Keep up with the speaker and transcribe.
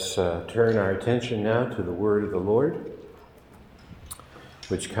Let's turn our attention now to the word of the Lord,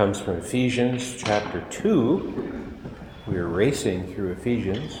 which comes from Ephesians chapter 2. We are racing through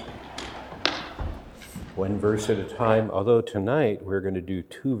Ephesians, one verse at a time, although tonight we're going to do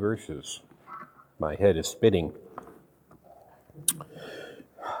two verses. My head is spinning.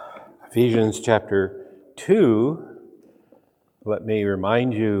 Ephesians chapter 2, let me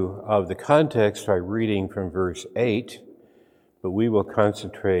remind you of the context by reading from verse 8, but we will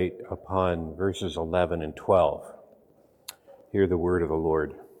concentrate upon verses 11 and 12. Hear the word of the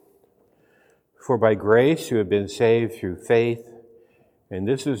Lord. For by grace you have been saved through faith, and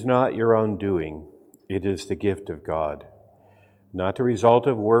this is not your own doing, it is the gift of God, not the result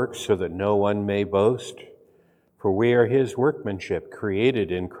of works, so that no one may boast. For we are his workmanship,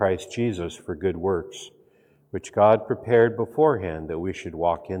 created in Christ Jesus for good works, which God prepared beforehand that we should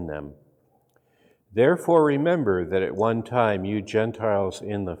walk in them. Therefore remember that at one time you Gentiles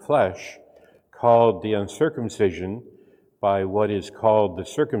in the flesh, called the uncircumcision by what is called the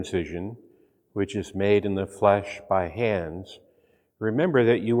circumcision, which is made in the flesh by hands, remember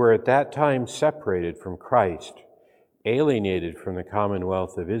that you were at that time separated from Christ, alienated from the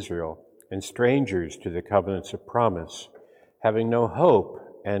commonwealth of Israel, and strangers to the covenants of promise, having no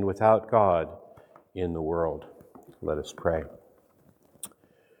hope and without God in the world. Let us pray.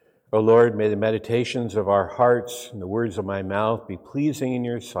 O Lord, may the meditations of our hearts and the words of my mouth be pleasing in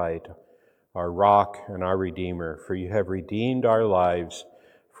your sight, our rock and our Redeemer, for you have redeemed our lives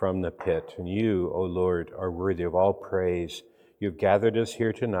from the pit. And you, O Lord, are worthy of all praise. You've gathered us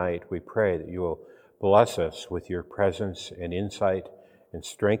here tonight. We pray that you will bless us with your presence and insight and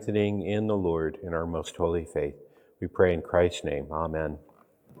strengthening in the Lord in our most holy faith. We pray in Christ's name. Amen.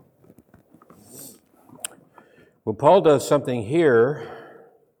 Well, Paul does something here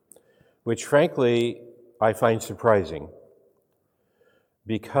which, frankly, I find surprising,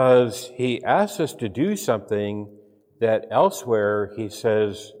 because he asks us to do something that elsewhere he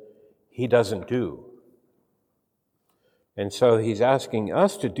says he doesn't do. And so he's asking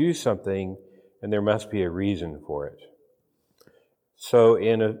us to do something, and there must be a reason for it. So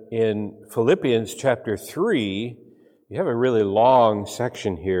in Philippians chapter 3, you have a really long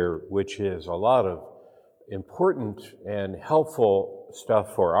section here, which is a lot of important and helpful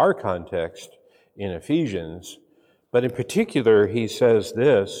stuff for our context in Ephesians. But in particular, he says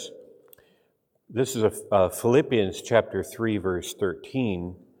this. This is Philippians chapter 3, verse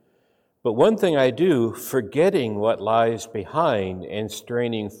 13. But one thing I do, forgetting what lies behind and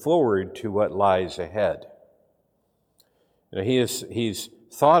straining forward to what lies ahead. You know, he's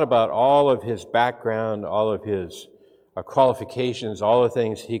thought about all of his background, all of his qualifications, all the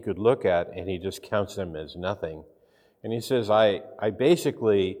things he could look at, and he just counts them as nothing. And he says, I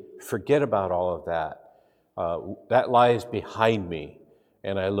basically forget about all of that. That lies behind me,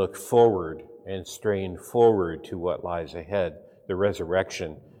 and I look forward and strain forward to what lies ahead, the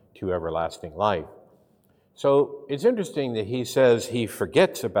resurrection to everlasting life. So it's interesting that he says he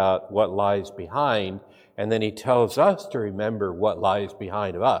forgets about what lies behind, and then he tells us to remember what lies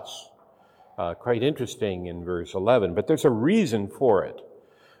behind of us. Quite interesting in verse 11, but there's a reason for it.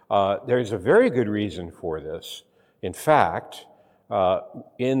 There's a very good reason for this. In fact,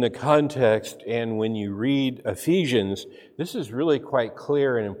 in the context and when you read Ephesians, this is really quite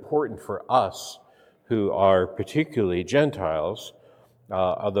clear and important for us who are particularly Gentiles,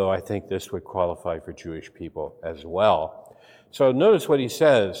 although I think this would qualify for Jewish people as well. So notice what he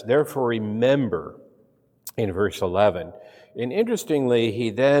says, therefore remember, in verse 11. And interestingly,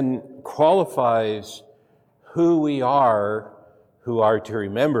 he then qualifies who we are who are to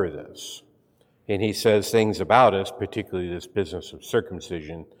remember this. And he says things about us, particularly this business of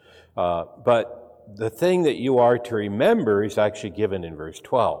circumcision. But the thing that you are to remember is actually given in verse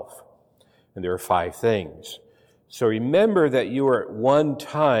 12. And there are 5 things. So remember that you were at one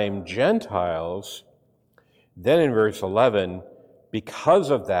time Gentiles. Then in verse 11, because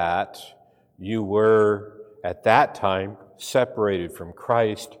of that, you were at that time separated from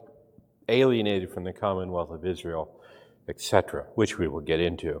Christ, alienated from the commonwealth of Israel, etc., which we will get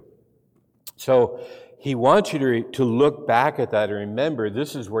into. So he wants you to look back at that and remember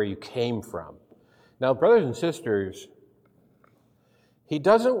this is where you came from. Now, brothers and sisters, he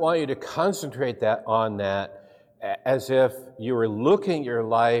doesn't want you to concentrate on that as if you were looking at your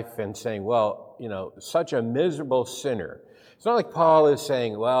life and saying, well, you know, such a miserable sinner. It's not like Paul is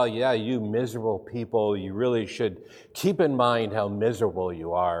saying, well, yeah, you miserable people, you really should keep in mind how miserable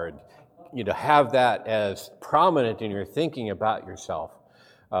you are, and, you know, have that as prominent in your thinking about yourself.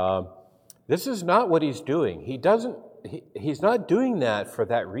 This is not what he's doing. He's not doing that for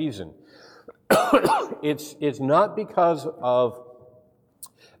that reason. It's not because of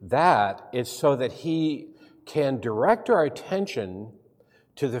That is so that he can direct our attention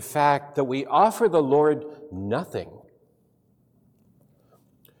to the fact that we offer the Lord nothing.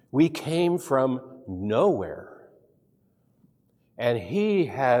 We came from nowhere, and he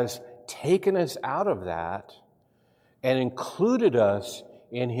has taken us out of that and included us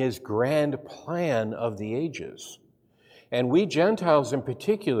in his grand plan of the ages. And we Gentiles in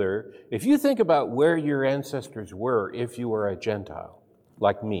particular, if you think about where your ancestors were if you were a Gentile,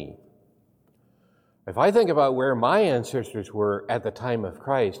 like me, if I think about where my ancestors were at the time of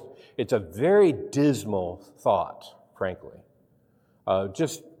Christ, it's a very dismal thought, frankly.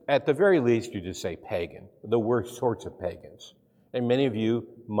 Just at the very least, you just say pagan, the worst sorts of pagans. And many of you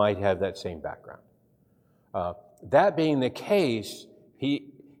might have that same background. That being the case,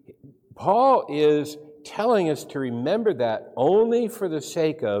 Paul is telling us to remember that only for the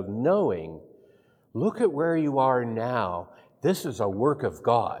sake of knowing, look at where you are now. This is a work of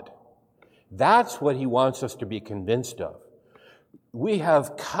God. That's what he wants us to be convinced of. We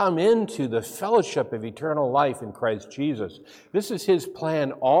have come into the fellowship of eternal life in Christ Jesus. This is his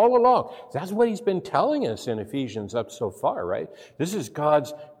plan all along. That's what he's been telling us in Ephesians up so far, right? This is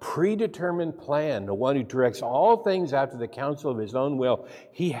God's predetermined plan, the one who directs all things after the counsel of his own will.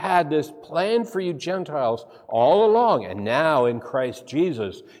 He had this plan for you Gentiles all along, and now in Christ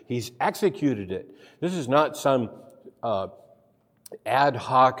Jesus, he's executed it. This is not some ad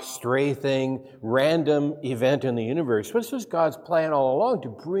hoc, stray thing, random event in the universe. This was God's plan all along, to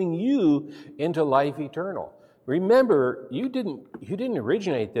bring you into life eternal. Remember, you didn't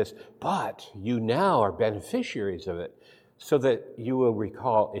originate this, but you now are beneficiaries of it, so that you will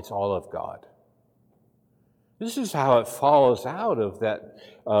recall it's all of God. This is how it follows out of that,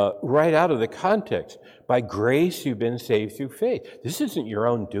 right out of the context. By grace you've been saved through faith. This isn't your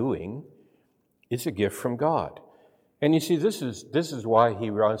own doing. It's a gift from God. And you see, this is why he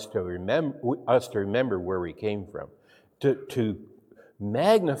wants us to remember where we came from, to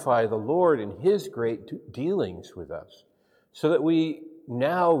magnify the Lord in his great dealings with us, so that we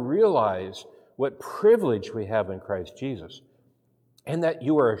now realize what privilege we have in Christ Jesus, and that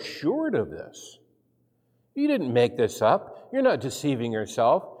you are assured of this. You didn't make this up. You're not deceiving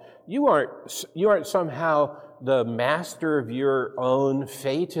yourself. You aren't somehow the master of your own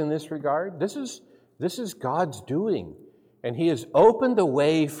fate in this regard. This is God's doing, and he has opened the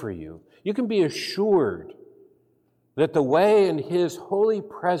way for you. You can be assured that the way in his holy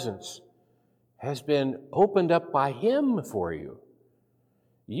presence has been opened up by him for you.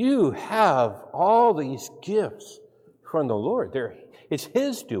 You have all these gifts from the Lord. It's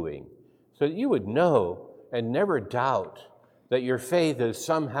his doing, so that you would know and never doubt that your faith is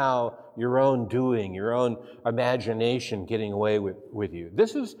somehow your own doing, your own imagination getting away with you.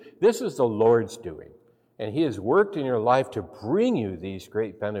 This is the Lord's doing. And he has worked in your life to bring you these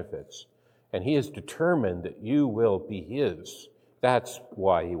great benefits. And he has determined that you will be his. That's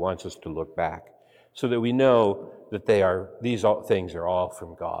why he wants us to look back, so that we know that these things are all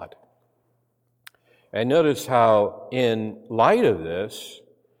from God. And notice how, in light of this,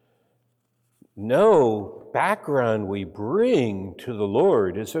 no background we bring to the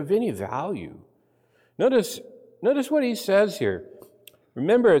Lord is of any value. Notice what he says here.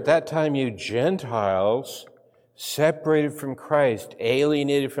 Remember, at that time, you Gentiles, separated from Christ,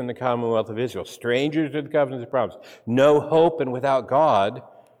 alienated from the commonwealth of Israel, strangers to the covenants of promise, no hope and without God.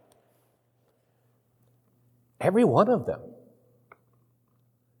 Every one of them.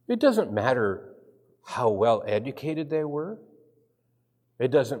 It doesn't matter how well educated they were. It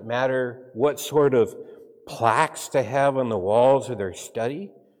doesn't matter what sort of plaques they have on the walls of their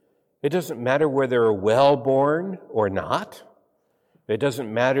study. It doesn't matter whether they're well-born or not. It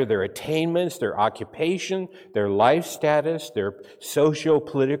doesn't matter their attainments, their occupation, their life status, their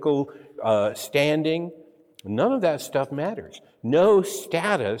socio-political standing. None of that stuff matters. No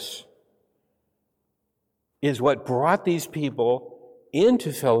status is what brought these people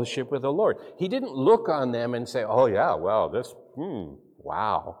into fellowship with the Lord. He didn't look on them and say, oh yeah, well,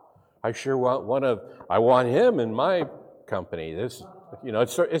 wow, I sure want him in my company. This,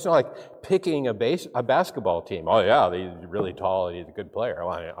 it's not like picking a basketball team. Oh yeah, he's really tall and he's a good player.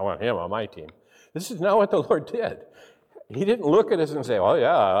 I want him on my team. This is not what the Lord did. He didn't look at us and say, oh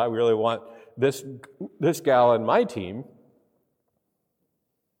yeah, I really want this gal on my team.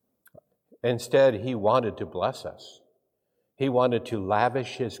 Instead, he wanted to bless us. He wanted to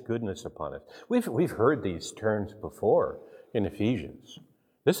lavish his goodness upon us. We've heard these terms before in Ephesians.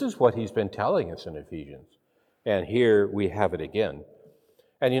 This is what he's been telling us in Ephesians. And here we have it again.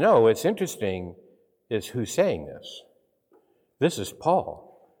 And what's interesting is who's saying this. This is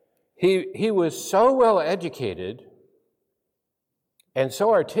Paul. He was so well educated and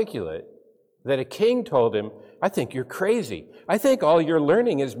so articulate that a king told him, I think you're crazy. I think all your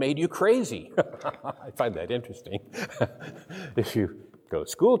learning has made you crazy. I find that interesting. If you go to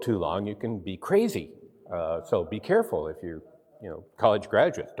school too long, you can be crazy. So be careful if you're college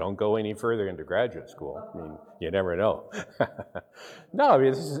graduates. Don't go any further into graduate school. I mean, you never know. No, I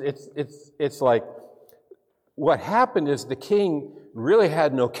mean, it's like what happened is the king really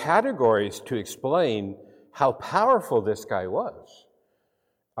had no categories to explain how powerful this guy was.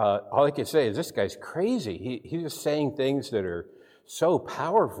 All I can say is this guy's crazy. He's just saying things that are so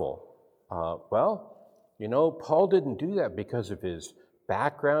powerful. Paul didn't do that because of his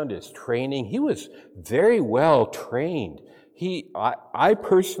background, his training. He was very well trained. I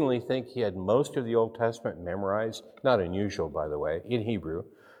personally think he had most of the Old Testament memorized, not unusual, by the way, in Hebrew,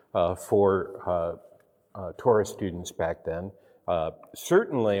 for Torah students back then.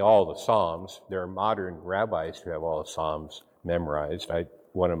 Certainly all the Psalms. There are modern rabbis who have all the Psalms memorized.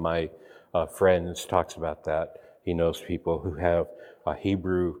 One of my friends talks about that. He knows people who have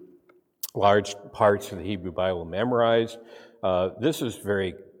large parts of the Hebrew Bible memorized. This is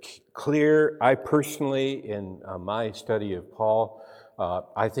very clear. I personally, in my study of Paul,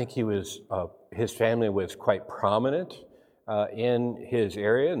 I think his family was quite prominent in his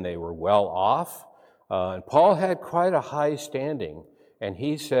area, and they were well off. And Paul had quite a high standing, and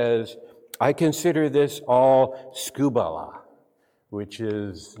he says, I consider this all skubala, which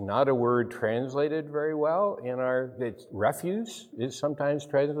is not a word translated very well it's refuse is sometimes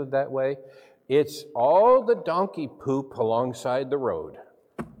translated that way. It's all the donkey poop alongside the road.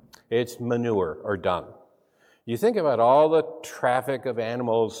 It's manure or dung. You think about all the traffic of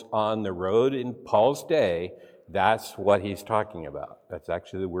animals on the road in Paul's day, that's what he's talking about. That's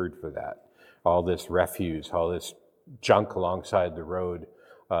actually the word for that. All this refuse, all this junk alongside the road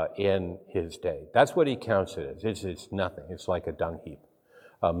in his day. That's what he counts it as. It's nothing. It's like a dung heap,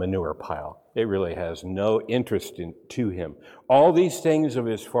 a manure pile. It really has no interest to him. All these things of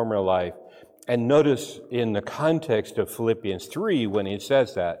his former life, and notice in the context of Philippians 3 when he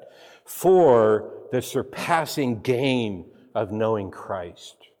says that, for the surpassing gain of knowing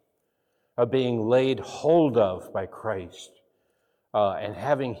Christ, of being laid hold of by Christ, and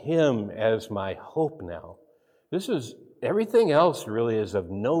having him as my hope now. Everything else really is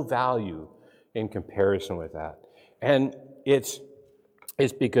of no value in comparison with that. And it's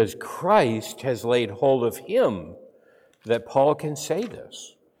because Christ has laid hold of him that Paul can say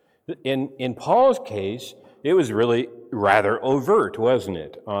this. In Paul's case, it was really rather overt, wasn't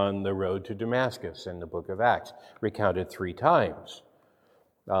it, on the road to Damascus in the book of Acts, recounted 3 times.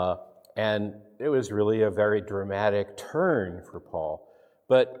 And it was really a very dramatic turn for Paul.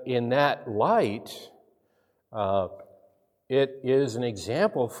 But in that light, it is an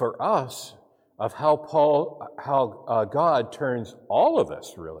example for us of how God turns all of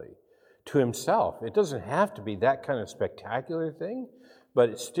us, really, to himself. It doesn't have to be that kind of spectacular thing, but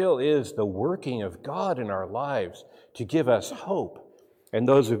it still is the working of God in our lives to give us hope. And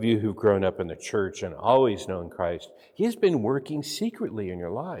those of you who've grown up in the church and always known Christ, he's been working secretly in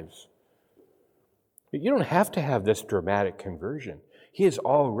your lives. You don't have to have this dramatic conversion. He has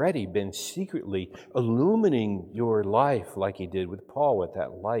already been secretly illumining your life like he did with Paul with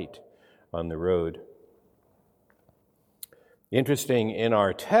that light on the road. Interesting, in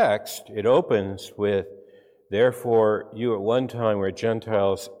our text, it opens with, therefore you at one time were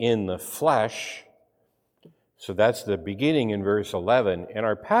Gentiles in the flesh. So that's the beginning in verse 11. And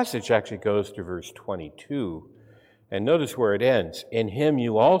our passage actually goes to verse 22. And notice where it ends. In him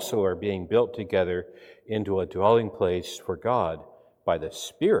you also are being built together into a dwelling place for God by the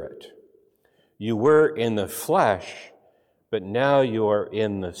Spirit. You were in the flesh, but now you are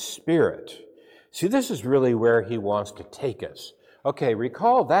in the Spirit. See, this is really where he wants to take us. Okay,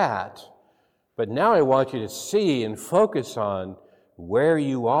 recall that, but now I want you to see and focus on where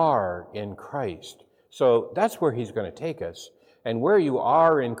you are in Christ. So that's where he's going to take us. And where you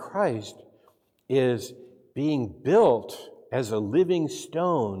are in Christ is being built as a living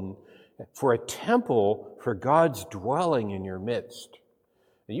stone for a temple for God's dwelling in your midst.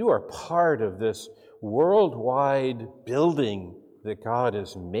 You are part of this worldwide building that God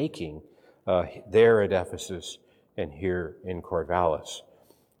is making there at Ephesus and here in Corvallis.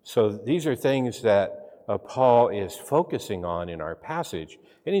 So these are things that Paul is focusing on in our passage,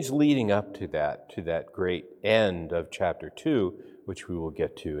 and he's leading up to that great end of chapter 2, which we will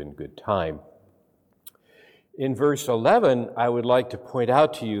get to in good time. In verse 11, I would like to point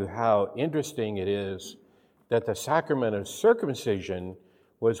out to you how interesting it is that the sacrament of circumcision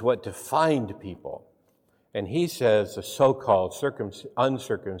was what defined people. And he says the so-called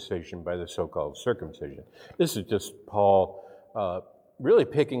uncircumcision by the so-called circumcision. This is just Paul really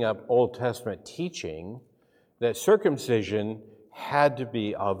picking up Old Testament teaching that circumcision had to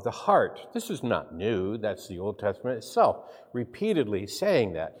be of the heart. This is not new. That's the Old Testament itself, repeatedly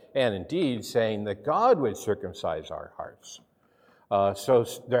saying that, and indeed saying that God would circumcise our hearts. So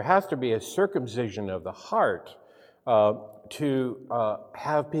there has to be a circumcision of the heart to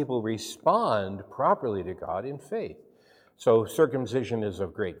have people respond properly to God in faith. So circumcision is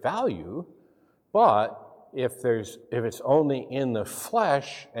of great value, but if it's only in the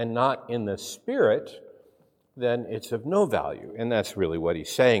flesh and not in the spirit, then it's of no value. And that's really what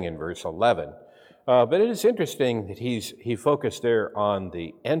he's saying in verse 11. But it is interesting that he focused there on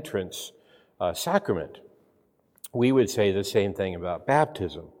the entrance sacrament. We would say the same thing about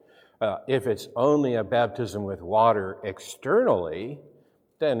baptism. If it's only a baptism with water externally,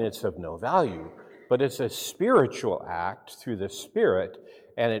 then it's of no value. But it's a spiritual act through the Spirit,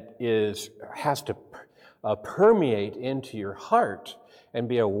 and it has to permeate into your heart and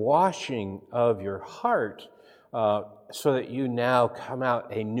be a washing of your heart so that you now come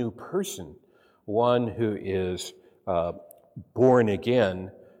out a new person, one who is born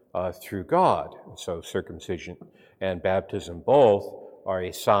again through God. So circumcision and baptism both are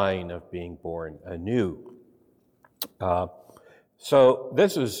a sign of being born anew. So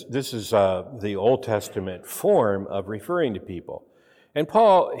this is the Old Testament form of referring to people. And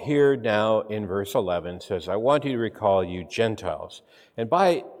Paul here now in verse 11 says, I want you to recall you Gentiles. And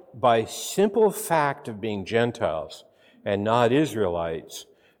by simple fact of being Gentiles and not Israelites,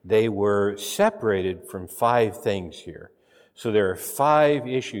 they were separated from 5 things here. So there are 5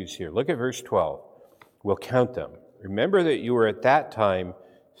 issues here. Look at verse 12. We'll count them. Remember that you were at that time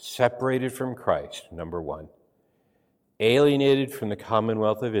separated from Christ, number 1. Alienated from the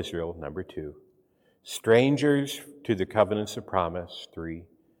commonwealth of Israel, number 2. Strangers to the covenants of promise, 3.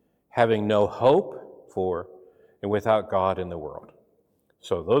 Having no hope, 4. And without God in the world.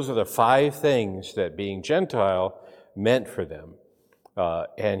 So those are the 5 things that being Gentile meant for them.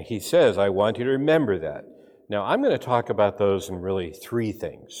 And he says, I want you to remember that. Now, I'm going to talk about those in really 3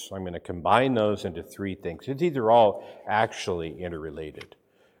 things. I'm going to combine those into 3 things. These are all actually interrelated.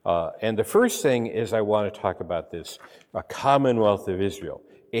 And the first thing is I want to talk about this, a commonwealth of Israel,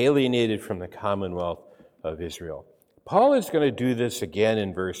 alienated from the commonwealth of Israel. Paul is going to do this again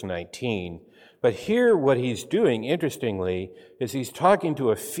in verse 19, but here what he's doing, interestingly, is he's talking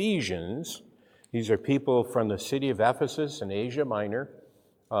to Ephesians. These are people from the city of Ephesus in Asia Minor,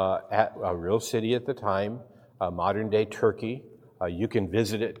 at a real city at the time, modern-day Turkey. You can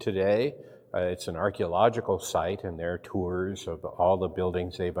visit it today. It's an archaeological site, and there are tours of all the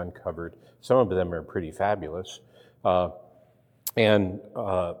buildings they've uncovered. Some of them are pretty fabulous. And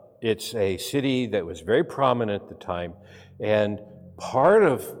it's a city that was very prominent at the time. And part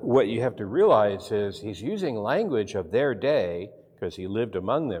of what you have to realize is he's using language of their day, because he lived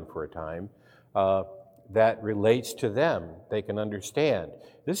among them for a time, that relates to them. They can understand.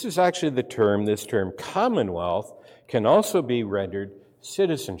 This is actually this term commonwealth can also be rendered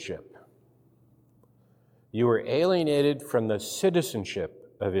citizenship. You were alienated from the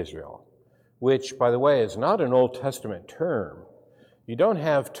citizenship of Israel, which, by the way, is not an Old Testament term. You don't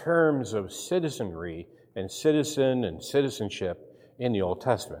have terms of citizenry and citizen and citizenship in the Old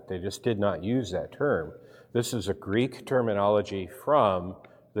Testament. They just did not use that term. This is a Greek terminology from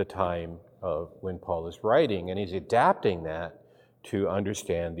the time of when Paul is writing, and he's adapting that to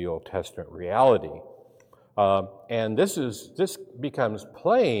understand the Old Testament reality. And this becomes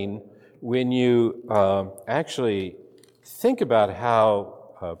plain when you actually think about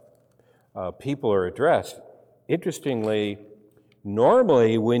how people are addressed. Interestingly,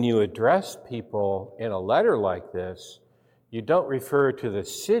 normally when you address people in a letter like this, you don't refer to the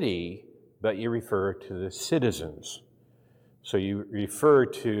city, but you refer to the citizens. So you refer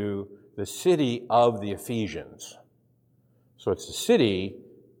to the city of the Ephesians. So it's the city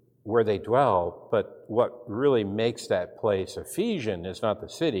where they dwell, but what really makes that place Ephesian is not the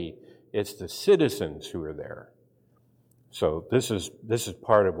city, it's the citizens who are there. So this is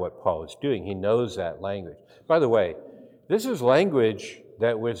part of what Paul is doing. He knows that language. By the way, this is language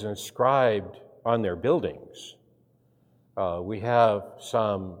that was inscribed on their buildings. We have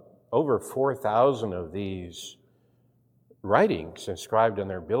over 4,000 of these writings inscribed on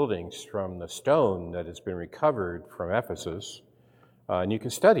their buildings from the stone that has been recovered from Ephesus, and you can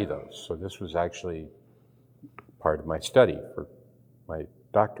study those. So this was actually part of my study for my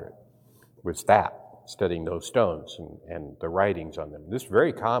doctorate, was studying those stones and the writings on them. This is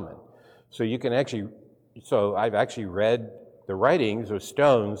very common. So I've actually read the writings of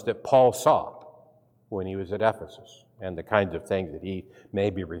stones that Paul saw when he was at Ephesus, and the kinds of things that he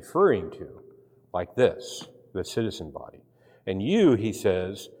may be referring to, like this, the citizen body. And you, he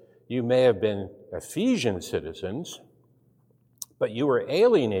says, you may have been Ephesian citizens, but you were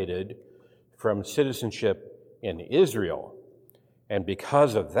alienated from citizenship in Israel. And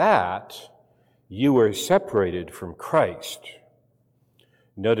because of that, you were separated from Christ.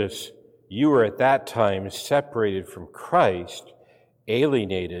 Notice, you were at that time separated from Christ,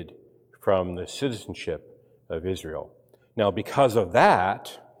 alienated from the citizenship of Israel. Now, because of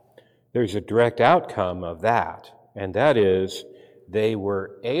that, there's a direct outcome of that, and that is they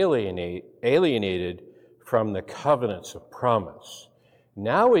were alienated from the covenants of promise.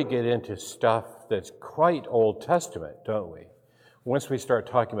 Now we get into stuff that's quite Old Testament, don't we? Once we start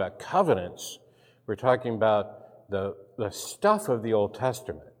talking about covenants, we're talking about the stuff of the Old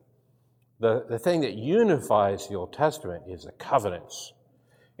Testament. The thing that unifies the Old Testament is the covenants.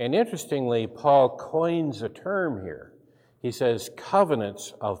 And interestingly, Paul coins a term here. He says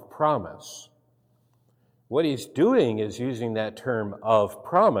covenants of promise. What he's doing is using that term of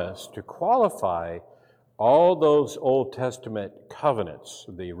promise to qualify all those Old Testament covenants,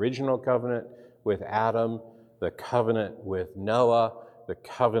 the original covenant with Adam, the covenant with Noah, the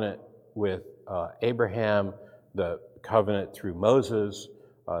covenant with Abraham, the covenant through Moses,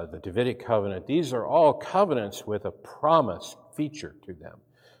 the Davidic covenant. These are all covenants with a promise feature to them.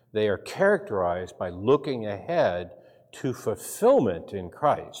 They are characterized by looking ahead to fulfillment in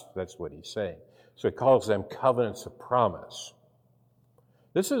Christ. That's what he's saying. So he calls them covenants of promise.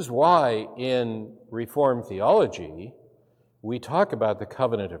 This is why in Reformed theology, we talk about the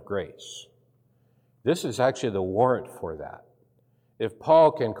covenant of grace. This is actually the warrant for that. If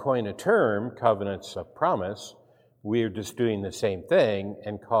Paul can coin a term, covenants of promise, we're just doing the same thing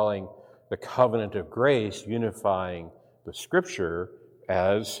and calling the covenant of grace unifying the Scripture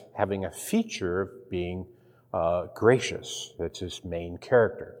as having a feature of being gracious. That's his main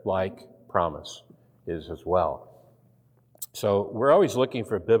character, like promise is as well. So we're always looking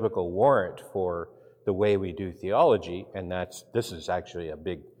for a biblical warrant for the way we do theology, and this is actually a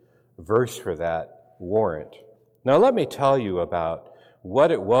big verse for that warrant. Now let me tell you about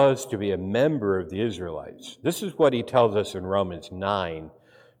what it was to be a member of the Israelites. This is what he tells us in Romans 9,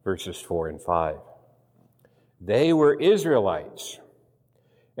 verses 4 and 5. They were Israelites,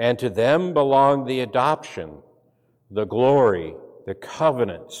 and to them belonged the adoption, the glory, the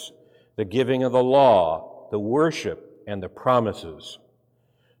covenants, the giving of the law, the worship, and the promises.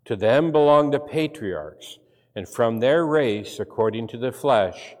 To them belong the patriarchs, and from their race, according to the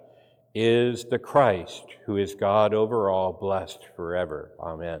flesh, is the Christ, who is God over all, blessed forever.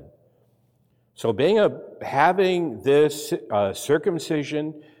 Amen. So having this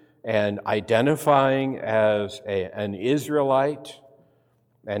circumcision and identifying as an Israelite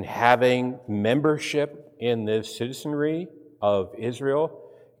and having membership in this citizenry of Israel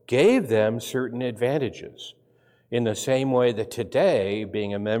gave them certain advantages. In the same way that today,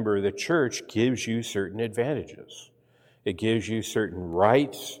 being a member of the church gives you certain advantages. It gives you certain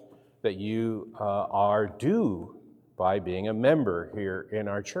rights that you are due by being a member here in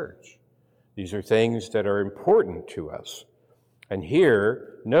our church. These are things that are important to us. And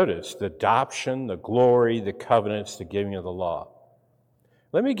here, notice the adoption, the glory, the covenants, the giving of the law.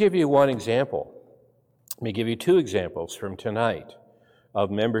 Let me give you one example. Let me give you two examples from tonight of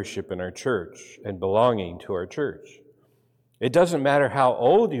membership in our church and belonging to our church. It doesn't matter how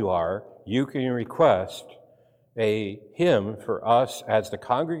old you are, you can request a hymn for us as the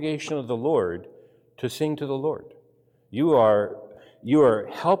congregation of the Lord to sing to the Lord. You are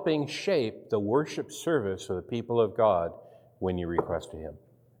helping shape the worship service of the people of God when you request a hymn.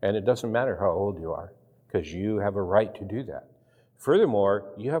 And it doesn't matter how old you are, because you have a right to do that.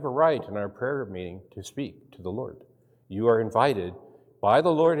 Furthermore, you have a right in our prayer meeting to speak to the Lord. You are invited by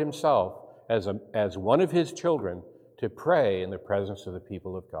the Lord himself as one of his children to pray in the presence of the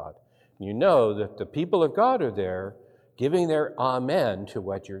people of God. You know that the people of God are there giving their amen to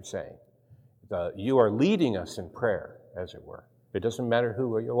what you're saying. You are leading us in prayer, as it were. It doesn't matter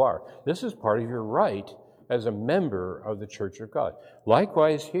who you are. This is part of your right as a member of the church of God.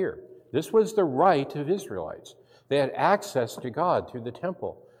 Likewise here, this was the right of Israelites. They had access to God through the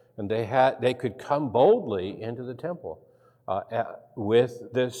temple, and they could come boldly into the temple with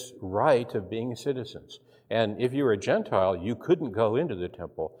this right of being citizens. And if you were a Gentile, you couldn't go into the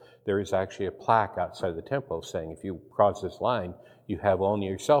temple. There is actually a plaque outside the temple saying, if you cross this line, you have only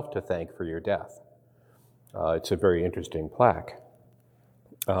yourself to thank for your death. It's a very interesting plaque.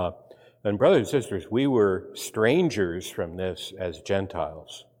 And brothers and sisters, we were strangers from this as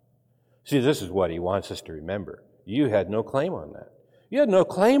Gentiles. See, this is what he wants us to remember. You had no claim on that. You had no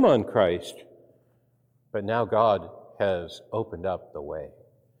claim on Christ, but now God has opened up the way.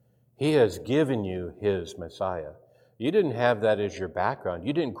 He has given you his Messiah. You didn't have that as your background.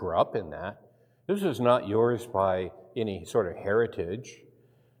 You didn't grow up in that. This is not yours by any sort of heritage,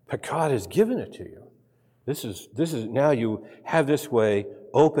 but God has given it to you. This is now you have this way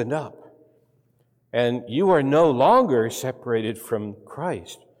opened up. And you are no longer separated from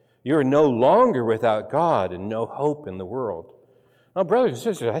Christ. You are no longer without God and no hope in the world. Now, brothers and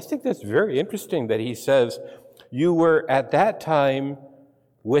sisters, I think that's very interesting that he says you were at that time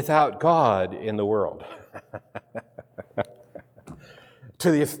without God in the world.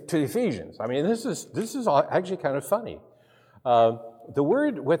 to the Ephesians. I mean, this is actually kind of funny. The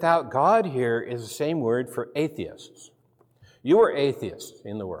word without God here is the same word for atheists. You were atheists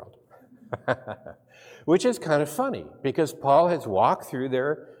in the world. Which is kind of funny because Paul has walked through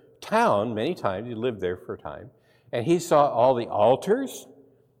their town many times. He lived there for a time. And he saw all the altars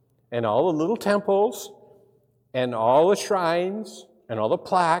and all the little temples and all the shrines and all the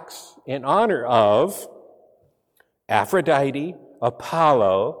plaques in honor of Aphrodite,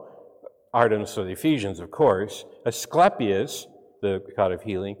 Apollo, Artemis of the Ephesians, of course, Asclepius, the god of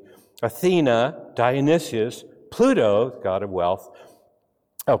healing, Athena, Dionysius, Pluto, the god of wealth,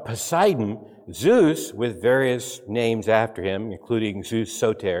 Poseidon, Zeus, with various names after him, including Zeus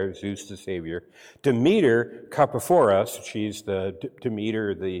Soter, Zeus the Savior, Demeter, Carpophoros, she's the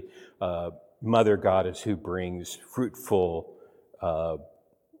Demeter, the mother goddess who brings fruitful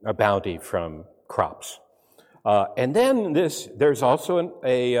a bounty from crops. And then there's also an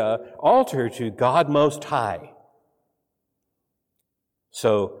altar to God Most High.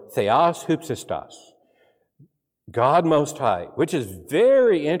 So, Theos Hypsistos, God Most High, which is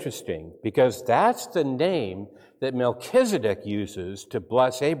very interesting because that's the name that Melchizedek uses to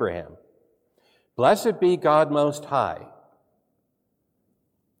bless Abraham. Blessed be God Most High,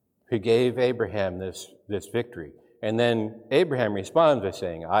 who gave Abraham this victory. And then Abraham responds by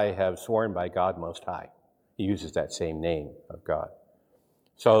saying, I have sworn by God Most High. He uses that same name of God.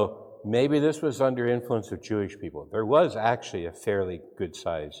 So maybe this was under influence of Jewish people. There was actually a fairly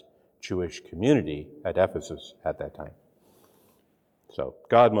good-sized Jewish community at Ephesus at that time. So,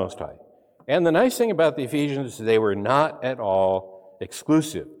 God Most High. And the nice thing about the Ephesians is they were not at all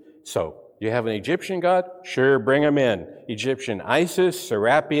exclusive. So, you have an Egyptian god? Sure, bring him in. Egyptian Isis,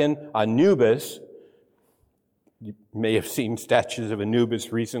 Serapion, Anubis. You may have seen statues of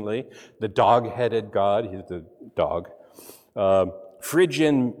Anubis recently. The dog-headed god, he's the dog.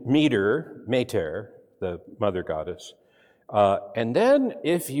 Phrygian Mater, the mother goddess. And then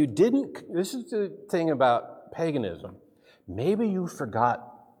if you didn't, this is the thing about paganism, maybe you forgot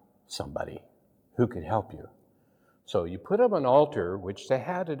somebody who could help you. So you put up an altar, which they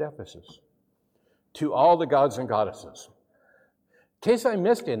had at Ephesus, to all the gods and goddesses. In case I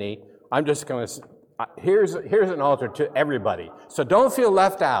missed any, I'm just going to, here's an altar to everybody. So don't feel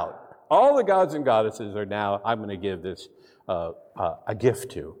left out. All the gods and goddesses are now, I'm going to give this a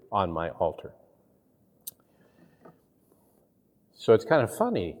gift to on my altar. So it's kind of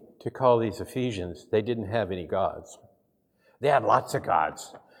funny to call these Ephesians, they didn't have any gods. They had lots of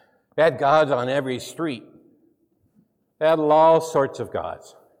gods. They had gods on every street. They had all sorts of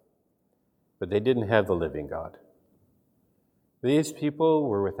gods. But they didn't have the living God. These people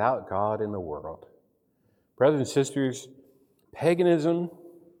were without God in the world. Brothers and sisters, paganism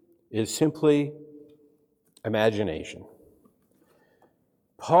is simply imagination.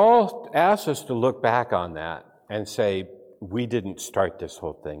 Paul asks us to look back on that and say, we didn't start this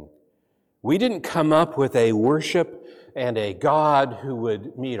whole thing. We didn't come up with a worship and a God who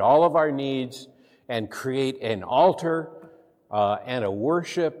would meet all of our needs and create an altar and a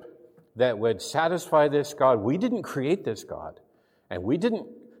worship that would satisfy this God. We didn't create this God. And we didn't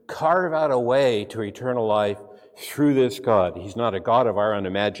carve out a way to eternal life through this God. He's not a God of our own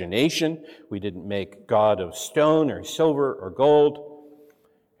imagination. We didn't make God of stone or silver or gold.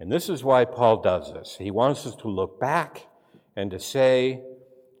 And this is why Paul does this. He wants us to look back and to say,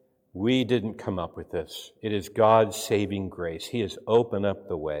 we didn't come up with this. It is God's saving grace. He has opened up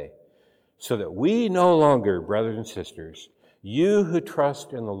the way so that we no longer, brothers and sisters, you who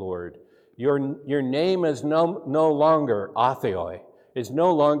trust in the Lord, your name is no longer atheoi, is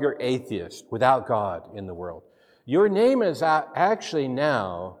no longer atheist, without God in the world. Your name is actually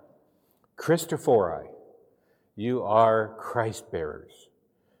now Christophori. You are Christ bearers.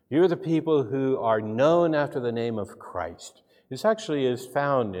 You're the people who are known after the name of Christ. This actually is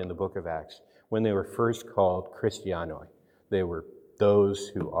found in the book of Acts when they were first called Christianoi. They were those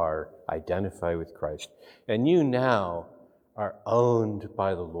who are identified with Christ. And you now are owned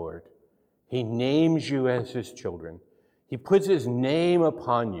by the Lord. He names you as his children. He puts his name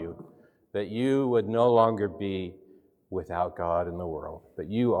upon you that you would no longer be without God in the world, but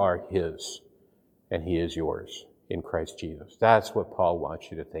you are his and he is yours in Christ Jesus. That's what Paul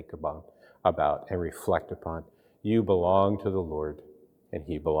wants you to think about and reflect upon. You belong to the Lord, and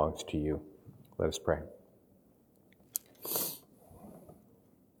he belongs to you. Let us pray.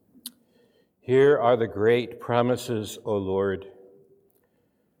 Here are the great promises, O Lord,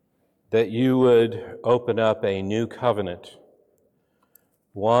 that you would open up a new covenant,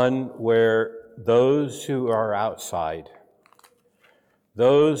 one where those who are outside,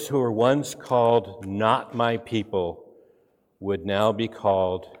 those who were once called not my people, would now be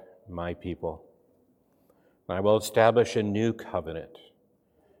called my people. I will establish a new covenant,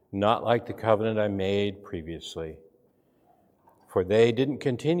 not like the covenant I made previously. For they didn't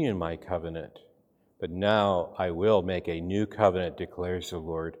continue in my covenant, but now I will make a new covenant, declares the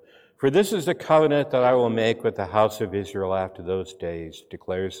Lord. For this is the covenant that I will make with the house of Israel after those days,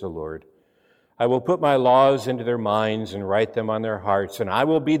 declares the Lord. I will put my laws into their minds and write them on their hearts, and I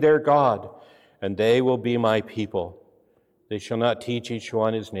will be their God, and they will be my people. They shall not teach each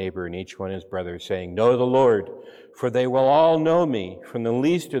one his neighbor and each one his brother, saying, Know the Lord, for they will all know me, from the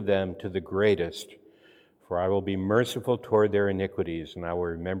least of them to the greatest. For I will be merciful toward their iniquities, and I will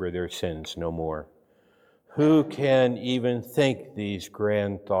remember their sins no more. Who can even think these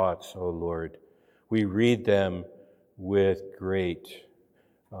grand thoughts, O Lord? We read them with great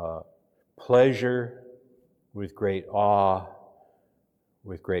pleasure, with great awe,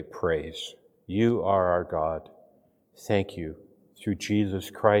 with great praise. You are our God. Thank you. Through Jesus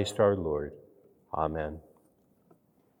Christ our Lord. Amen.